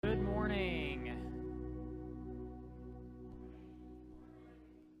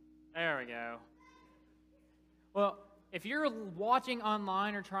There we go. Well, if you're watching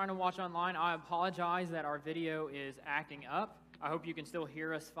online or trying to watch online, I apologize that our video is acting up. I hope you can still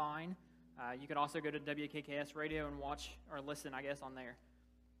hear us fine. You can also go to WKKS Radio and watch or listen, I guess, on there.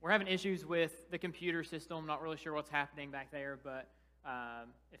 We're having issues with the computer system. Not really sure what's happening back there, but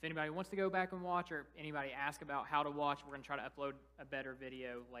if anybody wants to go back and watch or anybody ask about how to watch, we're going to try to upload a better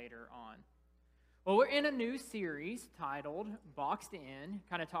video later on. Well, we're in a new series titled Boxed In,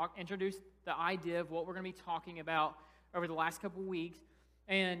 kind of introduce the idea of what we're going to be talking about over the last couple weeks.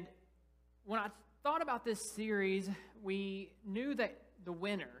 And when I thought about this series, we knew that the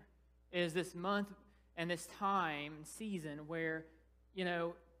winter is this month and this time and season where,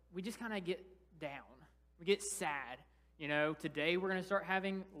 we just kind of get down. We get sad. Today we're going to start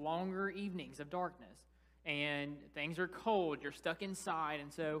having longer evenings of darkness. And things are cold, you're stuck inside,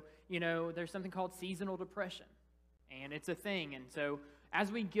 and so, there's something called seasonal depression, and it's a thing. And so,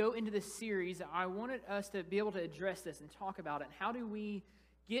 as we go into this series, I wanted us to be able to address this and talk about it. How do we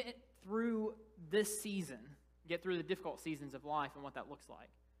get through this season, get through the difficult seasons of life and what that looks like?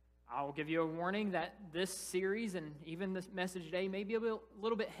 I'll give you a warning that this series and even this message today may be a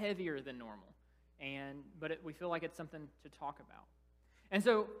little bit heavier than normal, but we feel like it's something to talk about. And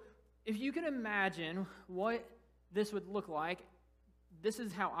so, if you can imagine what this would look like, this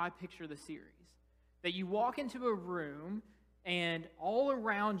is how I picture the series. That you walk into a room and all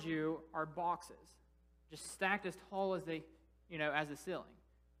around you are boxes, just stacked as tall as as the ceiling.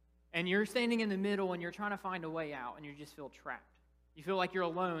 And you're standing in the middle and you're trying to find a way out and you just feel trapped. You feel like you're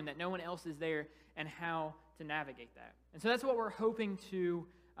alone, that no one else is there, and how to navigate that. And so that's what we're hoping to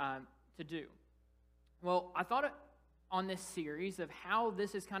do. Well, I thought on this series of how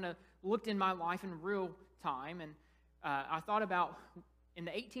this has kind of looked in my life in real time, and I thought about in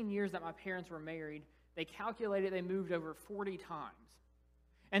the 18 years that my parents were married, they calculated they moved over 40 times.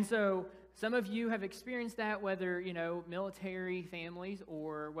 And so some of you have experienced that, whether, military families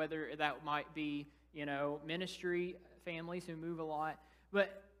or whether that might be, ministry families who move a lot.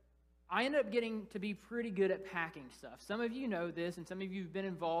 But I ended up getting to be pretty good at packing stuff. Some of you know this, and some of you have been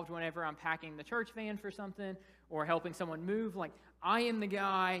involved whenever I'm packing the church van for something or helping someone move. Like, I am the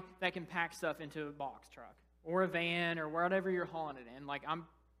guy that can pack stuff into a box truck or a van or whatever you're hauling it in. Like, I'm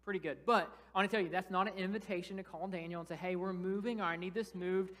pretty good. But I want to tell you, that's not an invitation to call Daniel and say, hey, we're moving, or I need this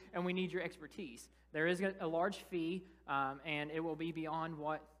moved, and we need your expertise. There is a large fee, and it will be beyond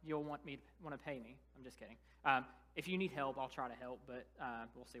what you'll want to pay me. I'm just kidding. If you need help, I'll try to help, but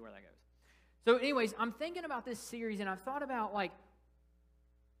we'll see where that goes. So anyways, I'm thinking about this series, and I've thought about,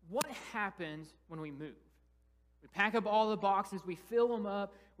 what happens when we move? We pack up all the boxes, we fill them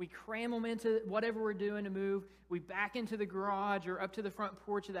up, we cram them into whatever we're doing to move, we back into the garage or up to the front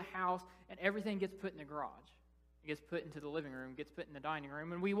porch of the house, and everything gets put in the garage. It gets put into the living room, gets put in the dining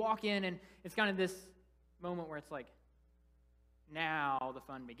room, and we walk in, and it's kind of this moment where it's like, now the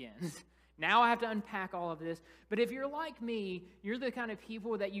fun begins. Now I have to unpack all of this. But if you're like me, you're the kind of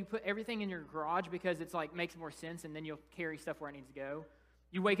people that you put everything in your garage because it's makes more sense, and then you'll carry stuff where it needs to go.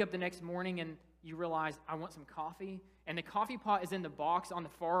 You wake up the next morning and you realize, I want some coffee, and the coffee pot is in the box on the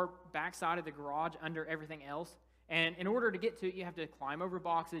far back side of the garage under everything else. And in order to get to it, you have to climb over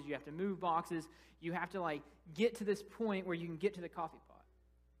boxes, you have to move boxes, you have to get to this point where you can get to the coffee pot.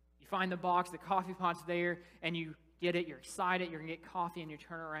 You find the box, the coffee pot's there, and you get it, you're excited, you're going to get coffee, and you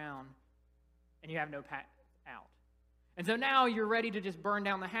turn around, and you have no pack out. And so now you're ready to just burn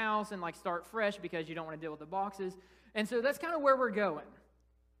down the house and start fresh because you don't want to deal with the boxes. And so that's kind of where we're going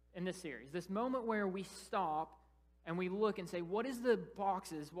in this series. This moment where we stop and we look and say, what is the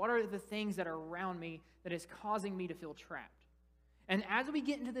boxes? What are the things that are around me that is causing me to feel trapped? And as we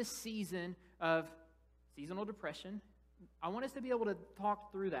get into this season of seasonal depression, I want us to be able to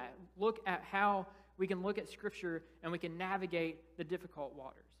talk through that. Look at how we can look at Scripture and we can navigate the difficult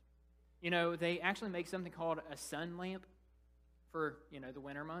waters. They actually make something called a sun lamp for, the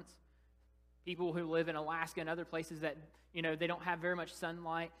winter months. People who live in Alaska and other places that, they don't have very much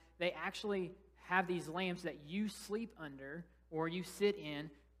sunlight, they actually have these lamps that you sleep under or you sit in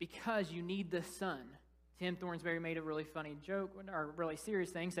because you need the sun. Tim Thornsberry made a really funny joke, or a really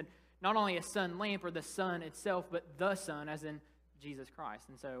serious thing, said not only a sun lamp or the sun itself, but the sun, as in Jesus Christ.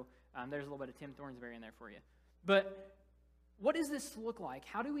 And so there's a little bit of Tim Thornsberry in there for you. But what does this look like?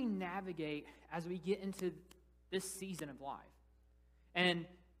 How do we navigate as we get into this season of life? And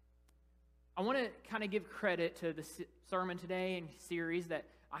I want to kind of give credit to the sermon today and series that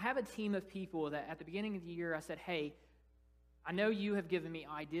I have a team of people that at the beginning of the year I said, hey, I know you have given me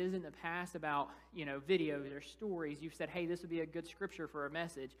ideas in the past about, videos or stories. You've said, hey, this would be a good scripture for a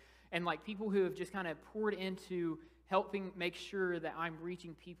message. And like people who have just kind of poured into helping make sure that I'm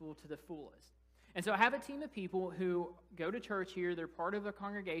reaching people to the fullest. And so I have a team of people who go to church here. They're part of a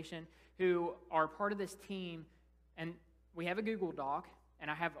congregation who are part of this team. And we have a Google Doc,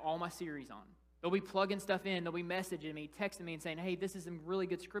 and I have all my series on. They'll be plugging stuff in. They'll be messaging me, texting me, and saying, hey, this is some really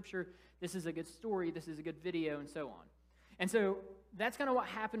good scripture. This is a good story. This is a good video, and so on. And so that's kind of what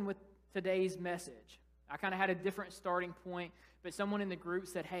happened with today's message. I kind of had a different starting point, but someone in the group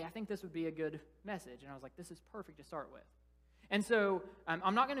said, hey, I think this would be a good message. And I was like, this is perfect to start with. And so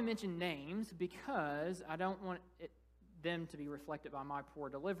I'm not going to mention names because I don't want them to be reflected by my poor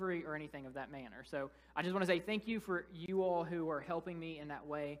delivery or anything of that manner. So I just want to say thank you for you all who are helping me in that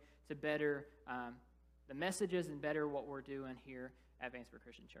way to better the messages and better what we're doing here at Vanceburg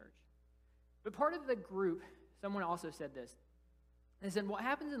Christian Church. But part of the group, someone also said this. They said, what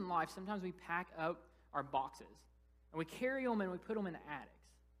happens in life, sometimes we pack up our boxes, and we carry them and we put them in the attics.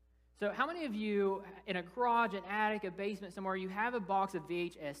 So how many of you, in a garage, an attic, a basement somewhere, you have a box of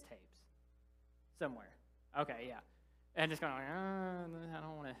VHS tapes? Somewhere. Okay, yeah. And just kind of like, I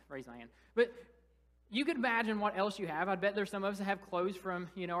don't want to raise my hand. But you could imagine what else you have. I bet there's some of us that have clothes from,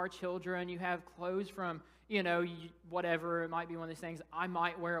 our children. You have clothes from, whatever. It might be one of those things. I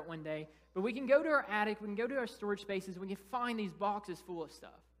might wear it one day. But we can go to our attic, we can go to our storage spaces, we can find these boxes full of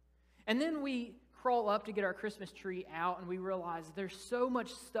stuff. And then we crawl up to get our Christmas tree out, and we realize there's so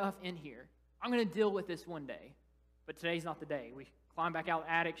much stuff in here. I'm going to deal with this one day. But today's not the day. We climb back out of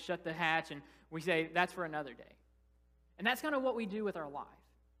the attic, shut the hatch, and we say, that's for another day. And that's kind of what we do with our life.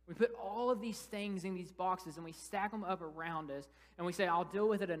 We put all of these things in these boxes, and we stack them up around us, and we say, I'll deal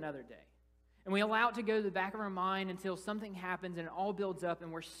with it another day. And we allow it to go to the back of our mind until something happens, and it all builds up,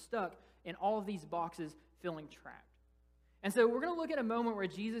 and we're stuck in all of these boxes feeling trapped. And so we're going to look at a moment where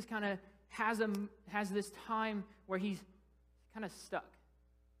Jesus kind of has this time where he's kind of stuck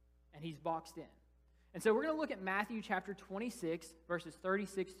and he's boxed in. And so we're going to look at Matthew chapter 26, verses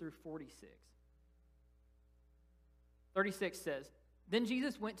 36 through 46. 36 says, Then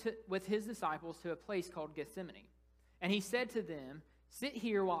Jesus went with his disciples to a place called Gethsemane, and he said to them, Sit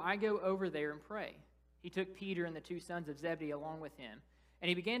here while I go over there and pray. He took Peter and the two sons of Zebedee along with him, and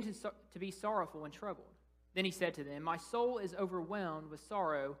he began to be sorrowful and troubled. Then he said to them, My soul is overwhelmed with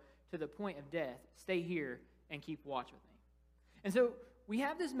sorrow to the point of death. Stay here and keep watch with me. And so we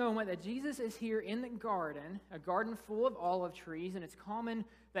have this moment that Jesus is here in the garden, a garden full of olive trees, and it's common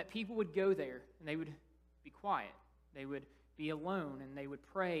that people would go there and they would be quiet. They would be alone and they would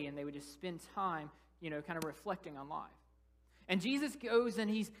pray and they would just spend time, kind of reflecting on life. And Jesus goes and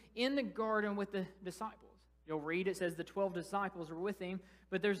he's in the garden with the disciples. You'll read, it says the 12 disciples were with him,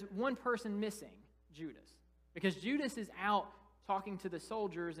 but there's one person missing, Judas. Because Judas is out talking to the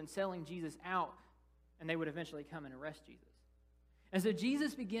soldiers and selling Jesus out, and they would eventually come and arrest Jesus. And so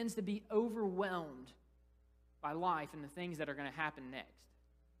Jesus begins to be overwhelmed by life and the things that are going to happen next.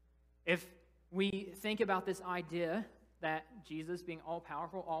 If we think about this idea that Jesus, being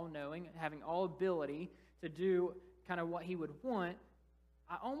all-powerful, all-knowing, having all ability to do kind of what he would want,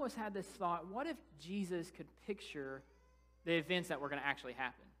 I almost had this thought, what if Jesus could picture the events that were going to actually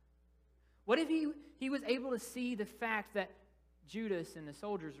happen? What if he was able to see the fact that Judas and the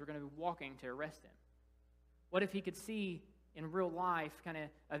soldiers were going to be walking to arrest him? What if he could see in real life kind of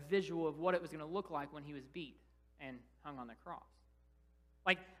a visual of what it was going to look like when he was beat and hung on the cross?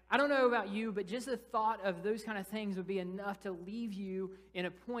 Like, I don't know about you, but just the thought of those kind of things would be enough to leave you in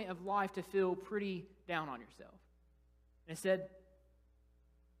a point of life to feel pretty down on yourself. And it said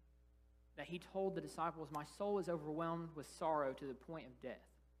that he told the disciples, My soul is overwhelmed with sorrow to the point of death.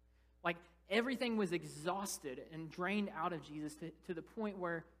 Like, everything was exhausted and drained out of Jesus to the point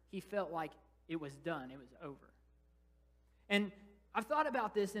where he felt like it was done, it was over. And I've thought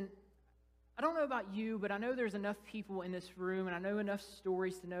about this, and I don't know about you, but I know there's enough people in this room, and I know enough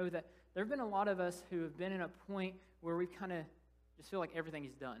stories to know that there have been a lot of us who have been in a point where we've kind of just feel like everything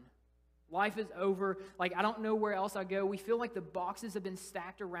is done. Life is over. Like, I don't know where else I go. We feel like the boxes have been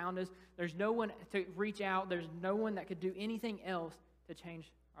stacked around us. There's no one to reach out. There's no one that could do anything else to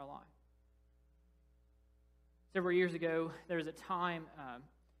change our life. Several years ago, there was a time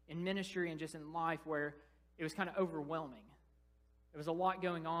in ministry and just in life where it was kind of overwhelming. There was a lot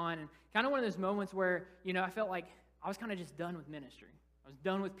going on, and kind of one of those moments where, I felt like I was kind of just done with ministry. I was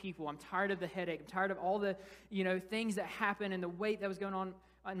done with people. I'm tired of the headache. I'm tired of all the, things that happen and the weight that was going on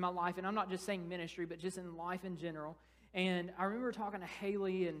in my life. And I'm not just saying ministry, but just in life in general. And I remember talking to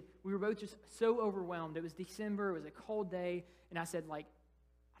Haley, and we were both just so overwhelmed. It was December. It was a cold day. And I said, I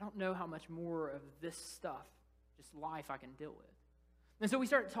don't know how much more of this stuff just life I can deal with. And so we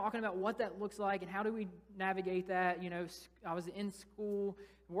started talking about what that looks like and how do we navigate that. You know, I was in school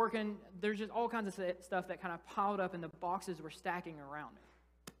working. There's just all kinds of stuff that kind of piled up and the boxes were stacking around me.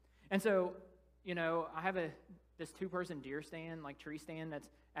 And so, you know, I have this 2-person deer stand, like tree stand that's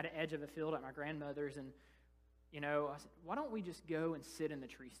at an edge of a field at my grandmother's. And, you know, I said, why don't we just go and sit in the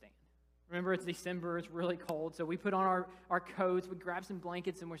tree stand? Remember, it's December, it's really cold. So we put on our coats, we grabbed some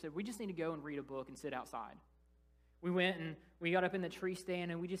blankets, and we said, we just need to go and read a book and sit outside. We went and we got up in the tree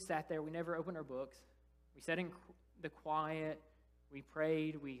stand and we just sat there. We never opened our books. We sat in the quiet. We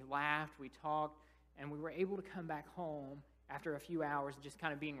prayed. We laughed. We talked. And we were able to come back home after a few hours just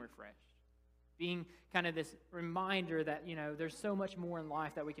kind of being refreshed. Being kind of this reminder that, you know, there's so much more in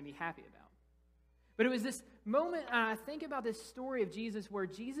life that we can be happy about. But it was this moment, and I think about this story of Jesus where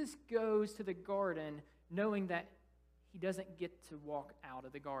Jesus goes to the garden knowing that he doesn't get to walk out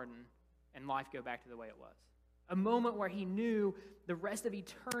of the garden and life go back to the way it was. A moment where he knew the rest of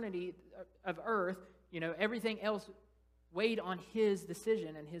eternity of earth, you know, everything else weighed on his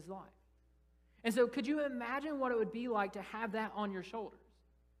decision and his life. And so could you imagine what it would be like to have that on your shoulders?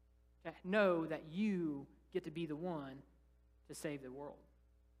 To know that you get to be the one to save the world.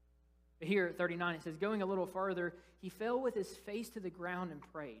 But here at 39, it says, going a little further, he fell with his face to the ground and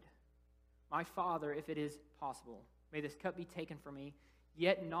prayed, my Father, if it is possible, may this cup be taken from me,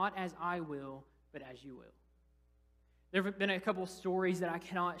 yet not as I will, but as you will. There have been a couple stories that I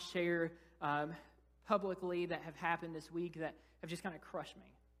cannot share publicly that have happened this week that have just kind of crushed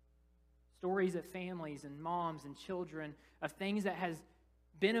me. Stories of families and moms and children, of things that has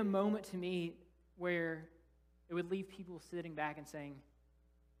been a moment to me where it would leave people sitting back and saying,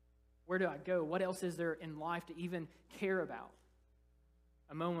 where do I go? What else is there in life to even care about?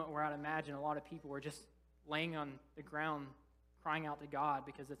 A moment where I'd imagine a lot of people were just laying on the ground crying out to God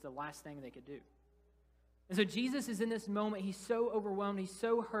because it's the last thing they could do. And so Jesus is in this moment. He's so overwhelmed. He's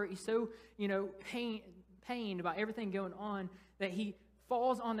so hurt. He's so, pained by everything going on that he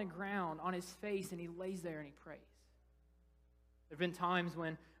falls on the ground on his face and he lays there and he prays. There have been times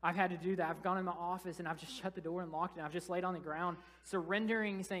when I've had to do that. I've gone in my office and I've just shut the door and locked it. And I've just laid on the ground,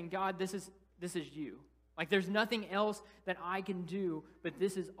 surrendering, saying, God, this is you. Like there's nothing else that I can do, but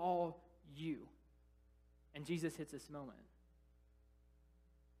this is all you. And Jesus hits this moment.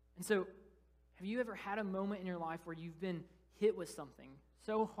 And so, have you ever had a moment in your life where you've been hit with something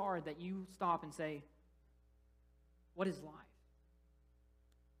so hard that you stop and say, what is life?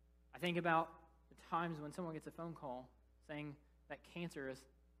 I think about the times when someone gets a phone call saying that cancer has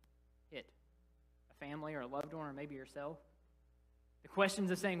hit a family or a loved one or maybe yourself. The questions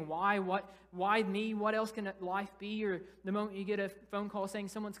of saying, why me, what else can life be? Or the moment you get a phone call saying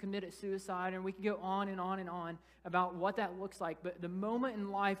someone's committed suicide, and we can go on and on and on about what that looks like. But the moment in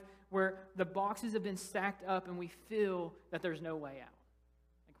life where the boxes have been stacked up and we feel that there's no way out.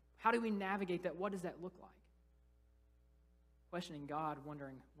 Like, how do we navigate that? What does that look like? Questioning God,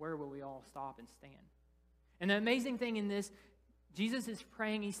 wondering, where will we all stop and stand? And the amazing thing in this, Jesus is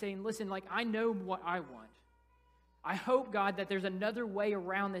praying, he's saying, listen, like I know what I want. I hope, God, that there's another way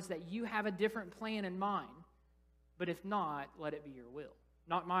around this, that you have a different plan in mind. But if not, let it be your will.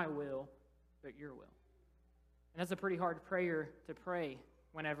 Not my will, but your will. And that's a pretty hard prayer to pray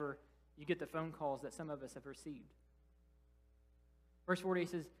whenever you get the phone calls that some of us have received. Verse 40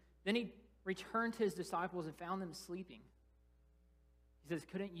 says, then he returned to his disciples and found them sleeping. He says,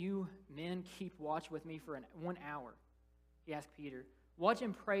 couldn't you men keep watch with me for 1 hour? He asked Peter. Watch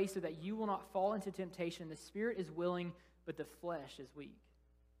and pray so that you will not fall into temptation. The spirit is willing, but the flesh is weak.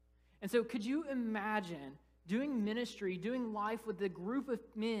 And so could you imagine doing ministry, doing life with a group of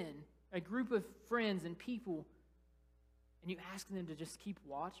men, a group of friends and people, and you ask them to just keep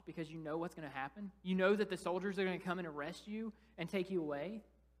watch because you know what's going to happen? You know that the soldiers are going to come and arrest you and take you away?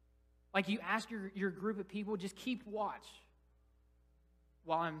 Like you ask your group of people, just keep watch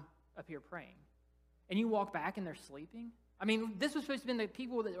while I'm up here praying. And you walk back and they're sleeping? I mean, this was supposed to be the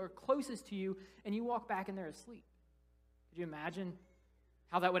people that are closest to you, and you walk back and they're asleep. Could you imagine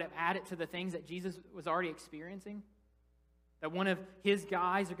how that would have added to the things that Jesus was already experiencing? That one of his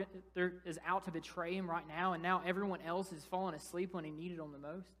guys is out to betray him right now, and now everyone else is falling asleep when he needed them the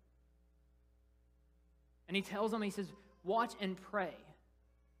most. And he tells them, he says, watch and pray.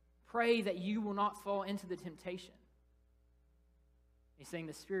 Pray that you will not fall into the temptation. He's saying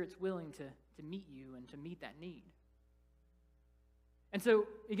the Spirit's willing to meet you and to meet that need. And so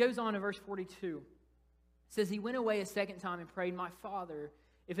he goes on in verse 42. It says, he went away a second time and prayed, my Father,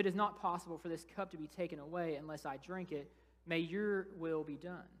 if it is not possible for this cup to be taken away unless I drink it, may your will be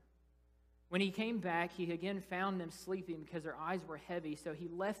done. When he came back, he again found them sleeping because their eyes were heavy. So he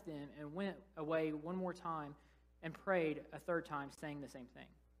left them and went away one more time and prayed a third time, saying the same thing.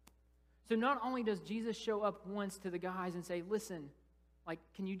 So not only does Jesus show up once to the guys and say, listen, like,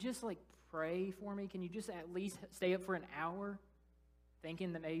 can you just like pray for me? Can you just at least stay up for an hour?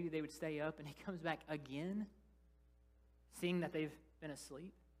 Thinking that maybe they would stay up, and he comes back again, seeing that they've been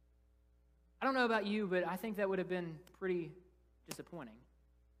asleep. I don't know about you, but I think that would have been pretty disappointing,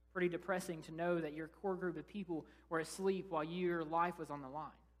 pretty depressing to know that your core group of people were asleep while your life was on the line.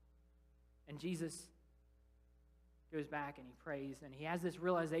 And Jesus goes back and he prays, and he has this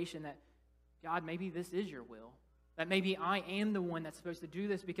realization that, God, maybe this is your will. That maybe I am the one that's supposed to do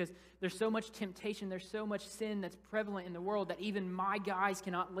this, because there's so much temptation, there's so much sin that's prevalent in the world that even my guys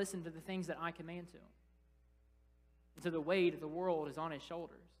cannot listen to the things that I command to them. And so the weight of the world is on his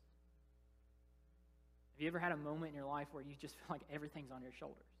shoulders. Have you ever had a moment in your life where you just feel like everything's on your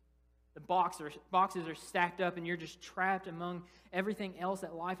shoulders? The boxes are stacked up and you're just trapped among everything else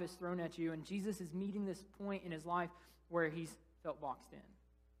that life has thrown at you. And Jesus is meeting this point in his life where he's felt boxed in.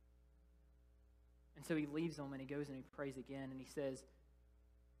 And so he leaves them and he goes and he prays again and he says,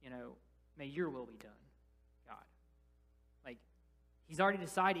 may your will be done, God. Like, he's already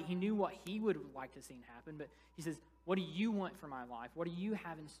decided. He knew what he would like to see happen, but he says, what do you want for my life? What do you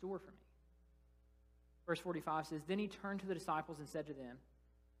have in store for me? Verse 45 says, then he turned to the disciples and said to them,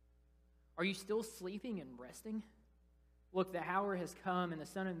 are you still sleeping and resting? Look, the hour has come and the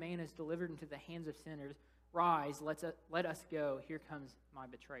Son of Man is delivered into the hands of sinners. Rise, let us go. Here comes my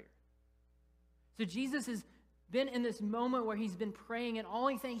betrayer. So Jesus has been in this moment where he's been praying, and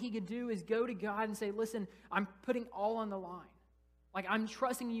all thing he could do is go to God and say, listen, I'm putting all on the line. Like, I'm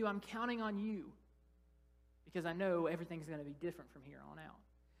trusting you. I'm counting on you, because I know everything's going to be different from here on out.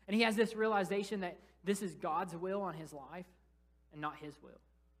 And he has this realization that this is God's will on his life and not his will.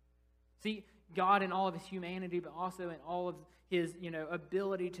 See, God in all of his humanity, but also in all of his,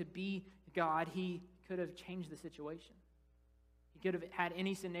 ability to be God, he could have changed the situation. He could have had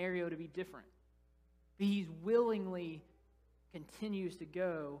any scenario to be different. But he willingly continues to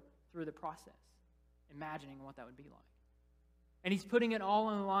go through the process, imagining what that would be like. And he's putting it all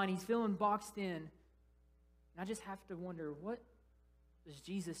on the line. He's feeling boxed in. And I just have to wonder, what does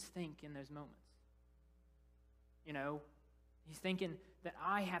Jesus think in those moments? He's thinking that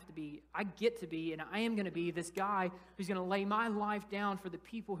I get to be, and I am going to be this guy who's going to lay my life down for the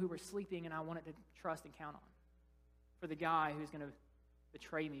people who were sleeping and I wanted to trust and count on. For the guy who's going to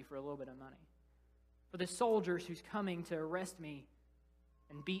betray me for a little bit of money. For the soldiers who's coming to arrest me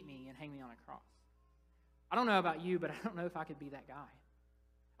and beat me and hang me on a cross. I don't know about you, but I don't know if I could be that guy.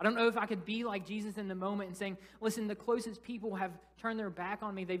 I don't know if I could be like Jesus in the moment and saying, listen, the closest people have turned their back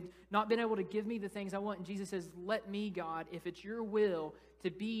on me. They've not been able to give me the things I want. And Jesus says, let me, God, if it's your will, to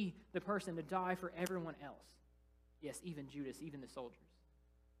be the person to die for everyone else. Yes, even Judas, even the soldiers.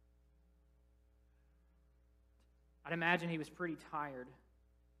 I'd imagine he was pretty tired.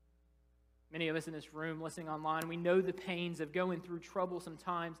 Many of us in this room listening online, we know the pains of going through troublesome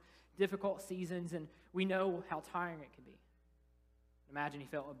times, difficult seasons, and we know how tiring it can be. Imagine he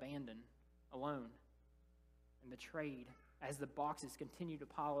felt abandoned, alone, and betrayed as the boxes continue to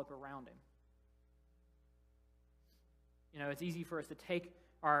pile up around him. It's easy for us to take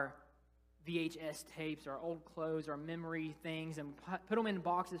our VHS tapes, our old clothes, our memory things, and put them in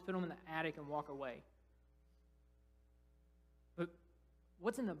boxes, put them in the attic, and walk away. But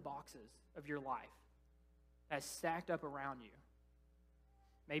what's in the boxes of your life that's stacked up around you?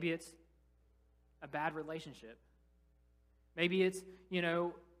 Maybe it's a bad relationship. Maybe it's,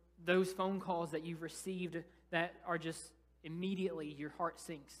 those phone calls that you've received that are just immediately your heart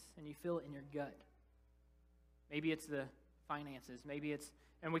sinks and you feel it in your gut. Maybe it's the finances. Maybe it's,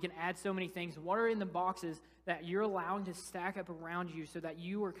 and we can add so many things. What are in the boxes that you're allowing to stack up around you so that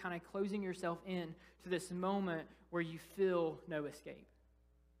you are kind of closing yourself in to this moment where you feel no escape?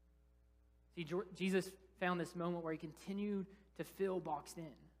 See, Jesus found this moment where he continued to feel boxed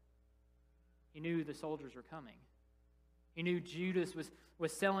in. He knew the soldiers were coming. He knew Judas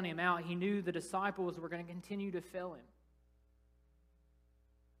was selling him out. He knew the disciples were going to continue to fail him.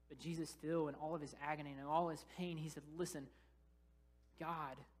 But Jesus still, in all of his agony and all his pain, he said, listen,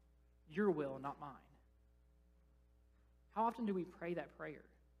 God, your will, not mine. How often do we pray that prayer?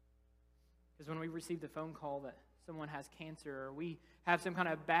 Because when we receive the phone call that someone has cancer, or we have some kind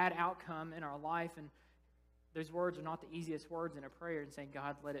of bad outcome in our life, and those words are not the easiest words in a prayer, and saying,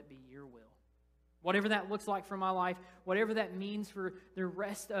 God, let it be your will. Whatever that looks like for my life, whatever that means for the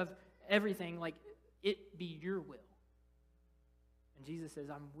rest of everything, like, it be your will. And Jesus says,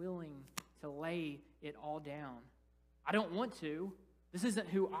 I'm willing to lay it all down. I don't want to. This isn't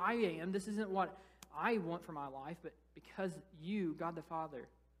who I am. This isn't what I want for my life. But because you, God the Father,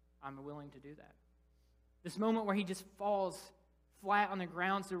 I'm willing to do that. This moment where he just falls flat on the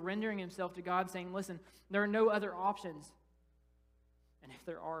ground, surrendering himself to God, saying, listen, there are no other options. And if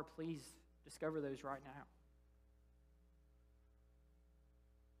there are, please discover those right now.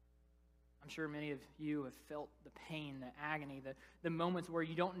 I'm sure many of you have felt the pain, the agony, the moments where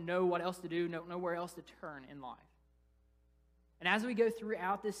you don't know what else to do, don't know where else to turn in life. And as we go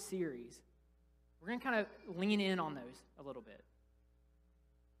throughout this series, we're going to kind of lean in on those a little bit.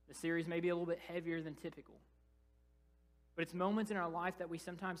 The series may be a little bit heavier than typical. But it's moments in our life that we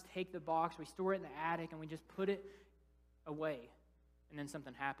sometimes take the box, we store it in the attic, and we just put it away. And then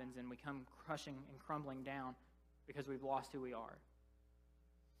something happens, and we come crushing and crumbling down because we've lost who we are.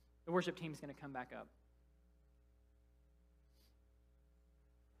 The worship team is going to come back up.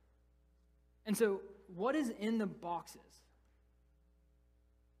 And so, what is in the boxes?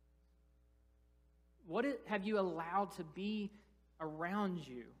 What have you allowed to be around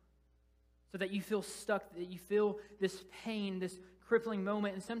you so that you feel stuck, that you feel this pain, this crippling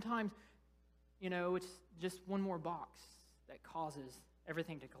moment? And sometimes, it's just one more box that causes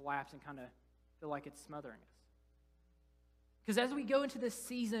everything to collapse and kind of feel like it's smothering us. Because as we go into this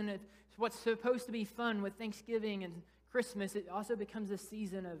season, it's what's supposed to be fun with Thanksgiving and Christmas, it also becomes a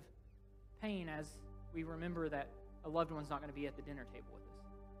season of pain as we remember that a loved one's not going to be at the dinner table with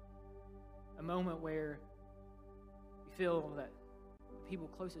us. A moment where we feel that the people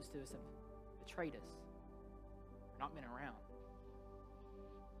closest to us have betrayed us, or not been around.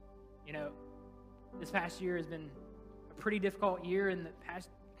 This past year has been a pretty difficult year. In the past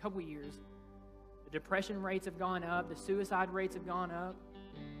couple years, the depression rates have gone up, the suicide rates have gone up.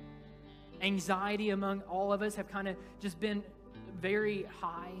 Anxiety among all of us have kind of just been very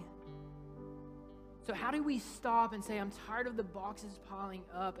high. So how do we stop and say, I'm tired of the boxes piling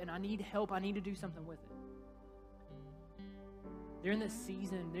up and I need help, I need to do something with it? During this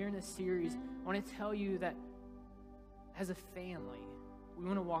season, during this series, I want to tell you that as a family, we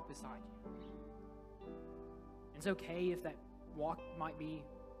want to walk beside you. It's okay if that walk might be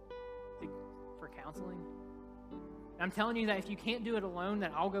for counseling. And I'm telling you that if you can't do it alone,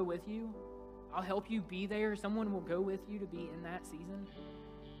 that I'll go with you. I'll help you be there. Someone will go with you to be in that season.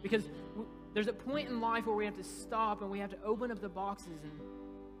 Because there's a point in life where we have to stop and we have to open up the boxes and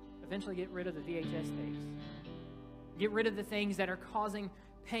eventually get rid of the VHS tapes. Get rid of the things that are causing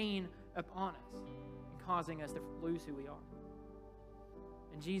pain upon us and causing us to lose who we are.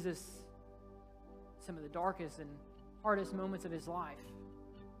 And Jesus, some of the darkest and hardest moments of his life,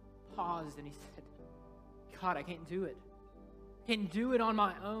 paused and he said, God, I can't do it. I can't do it on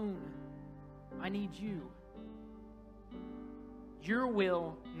my own. I need you. Your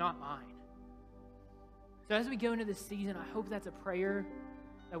will, not mine. So as we go into this season, I hope that's a prayer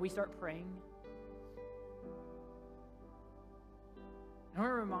that we start praying. I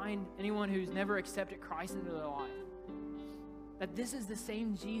want to remind anyone who's never accepted Christ into their life that this is the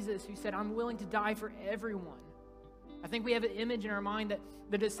same Jesus who said, I'm willing to die for everyone. I think we have an image in our mind that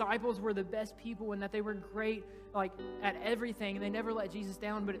the disciples were the best people and that they were great at everything and they never let Jesus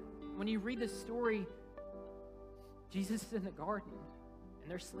down. But when you read the story, Jesus is in the garden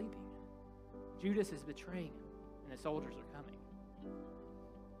and they're sleeping. Judas is betraying him and the soldiers are coming.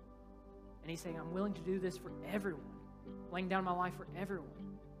 And he's saying, I'm willing to do this for everyone, laying down my life for everyone.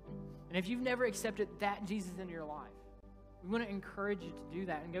 And if you've never accepted that Jesus into your life, we want to encourage you to do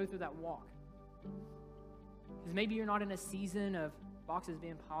that and go through that walk. Because maybe you're not in a season of boxes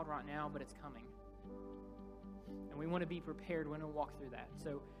being piled right now, but it's coming. And we want to be prepared when we walk through that.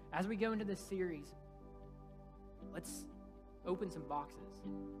 So as we go into this series, let's open some boxes.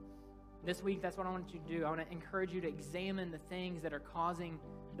 This week, that's what I want you to do. I want to encourage you to examine the things that are causing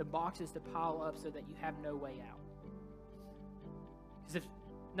the boxes to pile up so that you have no way out. Because if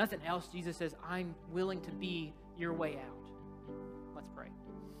nothing else, Jesus says, I'm willing to be your way out. Let's pray.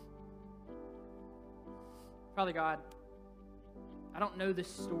 Father God, I don't know the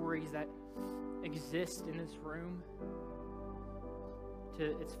stories that exist in this room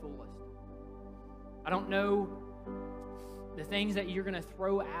to its fullest. I don't know the things that you're going to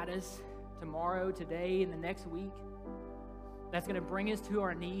throw at us tomorrow, today, and the next week that's going to bring us to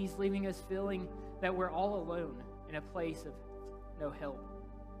our knees, leaving us feeling that we're all alone in a place of no help.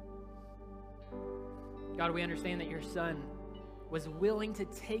 God, we understand that your Son was willing to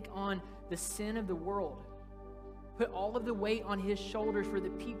take on the sin of the world, put all of the weight on his shoulders for the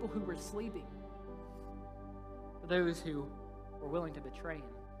people who were sleeping, for those who were willing to betray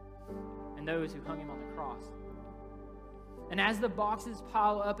him, and those who hung him on the cross. And as the boxes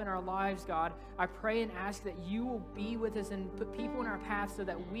pile up in our lives, God, I pray and ask that you will be with us and put people in our path so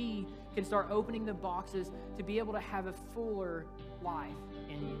that we can start opening the boxes to be able to have a fuller life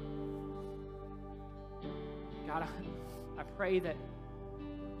in you. God, I pray that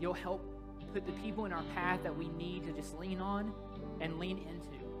you'll help put the people in our path that we need to just lean on and lean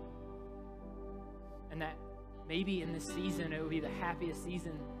into. And that maybe in this season, it will be the happiest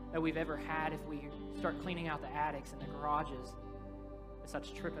season that we've ever had if we start cleaning out the attics and the garages that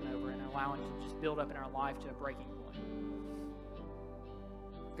such tripping over and allowing to just build up in our life to a breaking point.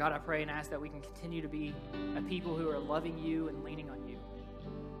 God, I pray and ask that we can continue to be a people who are loving you and leaning on you.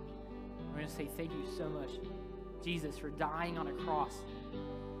 We're going to say thank you so much, Jesus, for dying on a cross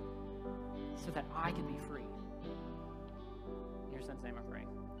so that I can be free. In your son's name I pray.